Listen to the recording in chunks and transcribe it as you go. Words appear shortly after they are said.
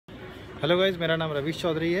Hello guys, मेरा नाम रवीश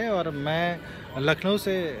चौधरी है और मैं लखनऊ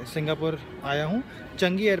से सिंगापुर आया हूँ।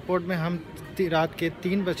 चंगी एयरपोर्ट में हम रात के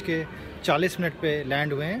 3:40 पे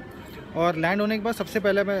लैंड हुए हैं और लैंड होने के बाद सबसे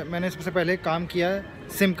पहले मैंने सबसे पहले काम किया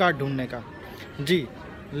सिम कार्ड ढूंढने का। जी,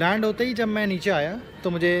 लैंड होते ही जब मैं नीचे आया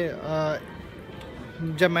तो मुझे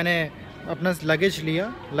जब मैंने अपना लगेज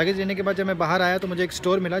लिया, लगेज लेने के बाद जब मैं बाहर आया तो मुझे एक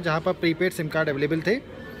स्टोर मिला जहाँ पर प्रीपेड सिम कार्ड अवेलेबल थे।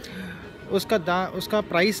 उसका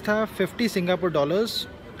प्राइस था 50 सिंगापुर डॉलर्स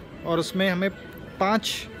और उसमें हमें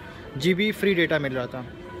 5 GB फ्री डेटा मिल रहा था।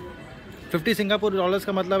 50 सिंगापुर डॉलर्स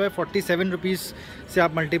का मतलब है 47 रुपीज़ से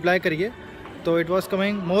आप मल्टीप्लाई करिए तो it was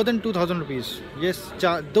coming more than 2000 rupees. ये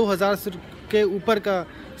 2000 के ऊपर का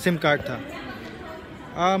सिम कार्ड था।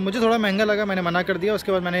 मुझे थोड़ा महंगा लगा, मैंने मना कर दिया।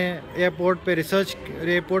 उसके बाद मैंने एयरपोर्ट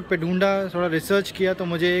पे ढूंढा, थोड़ा रिसर्च किया तो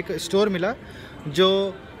मुझे एक स्टोर मिला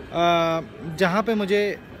जो जहाँ पे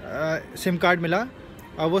मुझे सिम कार्ड मिला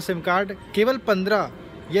और वो सिम कार्ड केवल 15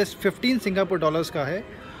 सिंगापुर डॉलर्स का है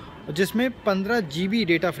जिसमें 15 GB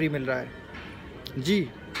डेटा फ्री मिल रहा है। जी,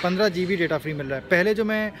 15 GB डेटा फ्री मिल रहा है। पहले जो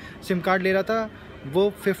मैं सिम कार्ड ले रहा था वो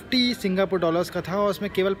 50 सिंगापुर डॉलर्स का था और उसमें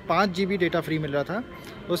केवल 5 GB डेटा फ्री मिल रहा था।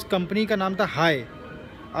 उस कंपनी का नाम था हाई।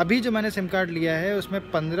 अभी जो मैंने सिम कार्ड लिया है उसमें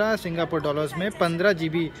 15 सिंगापुर डॉलर्स में 15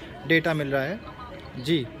 GB डेटा मिल रहा है।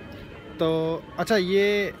 जी, तो अच्छा,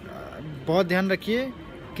 ये बहुत ध्यान रखिए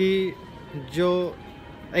कि जो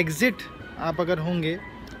एग्ज़िट आप अगर होंगे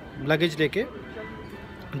लगेज लेके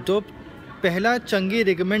तो पहला चंगी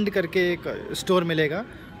रिकमेंड करके एक स्टोर मिलेगा,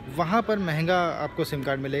 वहाँ पर महंगा आपको सिम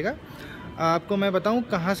कार्ड मिलेगा। आपको मैं बताऊँ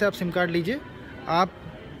कहाँ से आप सिम कार्ड लीजिए। आप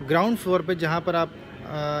ग्राउंड फ्लोर पे जहाँ पर आप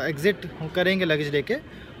एग्ज़िट करेंगे लगेज लेके,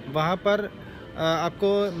 वहाँ पर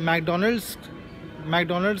आपको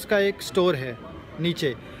मैकडॉनल्ड्स का एक स्टोर है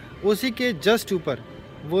नीचे, उसी के जस्ट ऊपर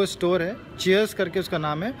वो स्टोर है, चीयर्स करके उसका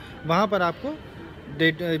नाम है। वहाँ पर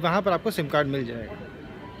आपको सिम कार्ड मिल जाएगा।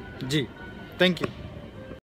 जी, थैंक यू।